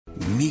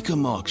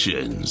Mecum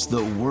Auctions,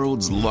 the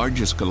world's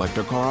largest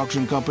collector car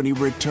auction company,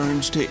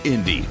 returns to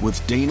Indy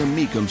with Dana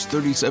Mecum's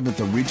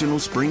 37th Original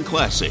Spring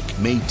Classic,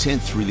 May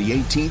 10th through the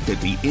 18th at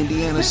the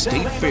Indiana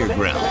State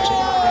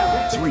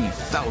Fairgrounds.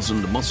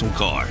 3,000 muscle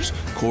cars,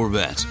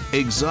 Corvettes,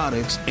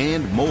 exotics,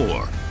 and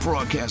more.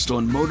 Broadcast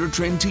on Motor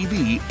Trend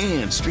TV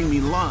and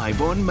streaming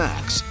live on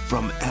Max.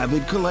 From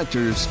avid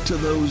collectors to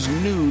those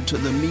new to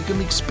the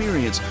Mecum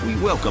experience, we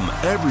welcome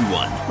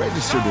everyone.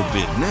 Register to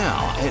bid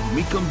now at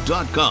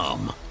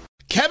Mecum.com.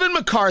 Kevin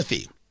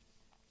McCarthy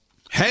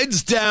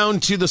heads down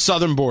to the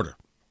southern border.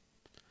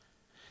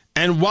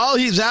 And while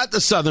he's at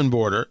the southern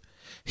border,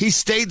 he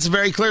states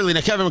very clearly, now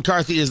Kevin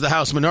McCarthy is the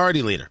House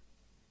Minority Leader.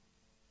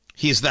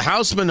 He's the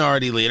House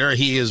Minority Leader.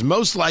 He is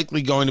most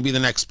likely going to be the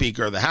next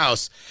Speaker of the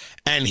House.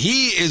 And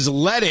he is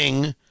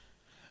letting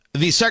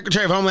the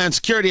Secretary of Homeland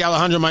Security,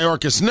 Alejandro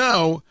Mayorkas,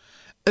 know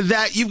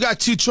that you've got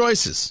two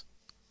choices.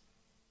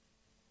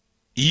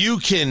 You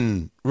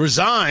can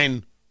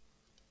resign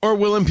or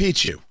we'll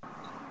impeach you.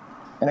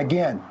 And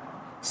again,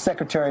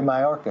 Secretary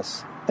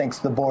Mayorkas thinks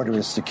the border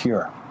is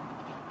secure.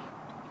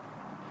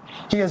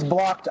 He has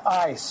blocked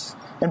ICE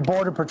and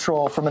Border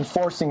Patrol from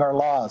enforcing our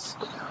laws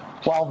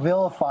while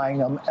vilifying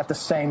them at the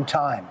same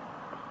time.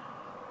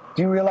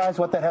 Do you realize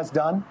what that has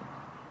done?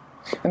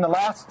 In the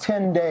last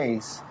 10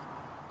 days,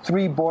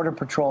 3 Border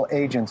Patrol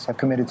agents have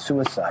committed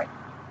suicide,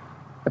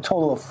 a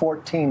total of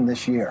 14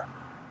 this year,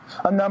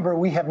 a number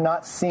we have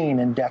not seen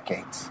in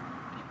decades.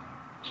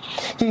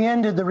 He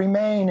ended the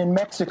Remain in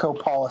Mexico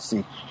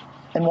policy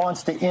and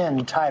wants to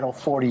end Title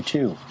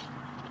 42.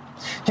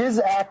 His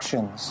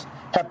actions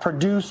have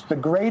produced the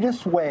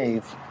greatest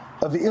wave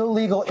of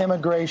illegal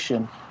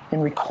immigration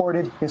in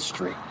recorded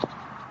history.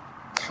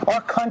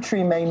 Our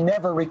country may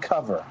never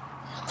recover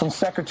from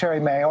Secretary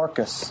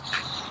Mayorkas'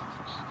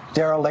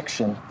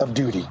 dereliction of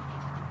duty.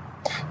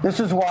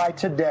 This is why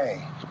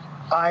today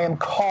I am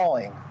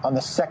calling on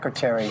the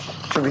Secretary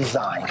to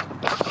resign.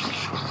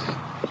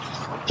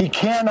 He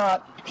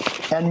cannot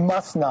and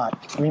must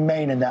not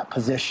remain in that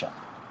position.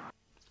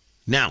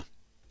 Now,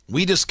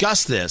 we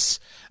discussed this,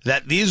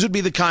 that these would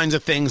be the kinds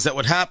of things that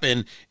would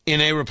happen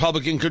in a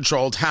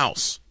Republican-controlled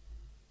House.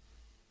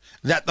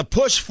 That the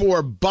push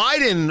for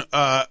Biden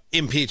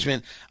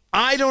impeachment,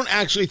 I don't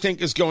actually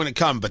think is going to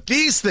come. But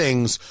these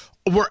things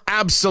were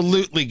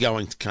absolutely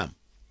going to come.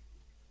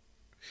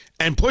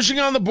 And pushing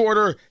on the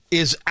border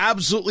is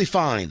absolutely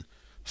fine.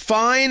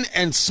 Fine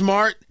and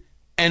smart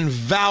and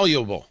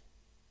valuable.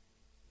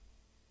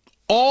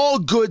 All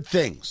good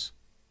things.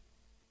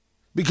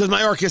 Because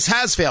Mayorkas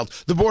has failed.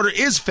 The border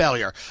is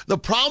failure. The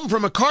problem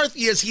for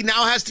McCarthy is he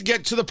now has to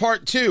get to the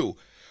part 2.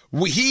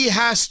 He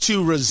has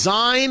to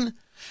resign.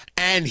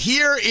 And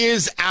here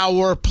is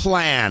our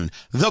plan.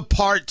 The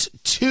part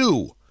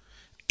 2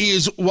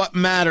 is what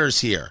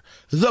matters here.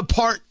 The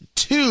part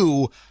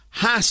 2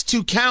 has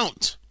to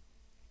count.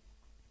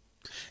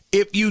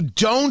 If you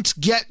don't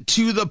get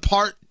to the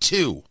part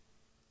 2,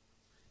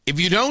 if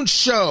you don't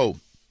show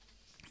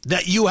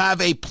that you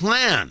have a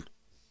plan,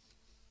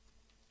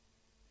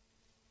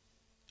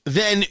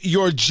 then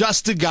you're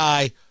just a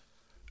guy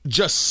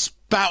just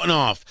spouting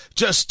off,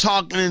 just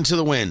talking into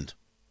the wind.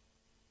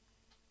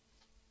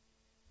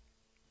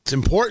 It's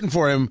important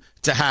for him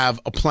to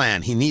have a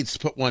plan. He needs to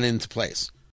put one into place.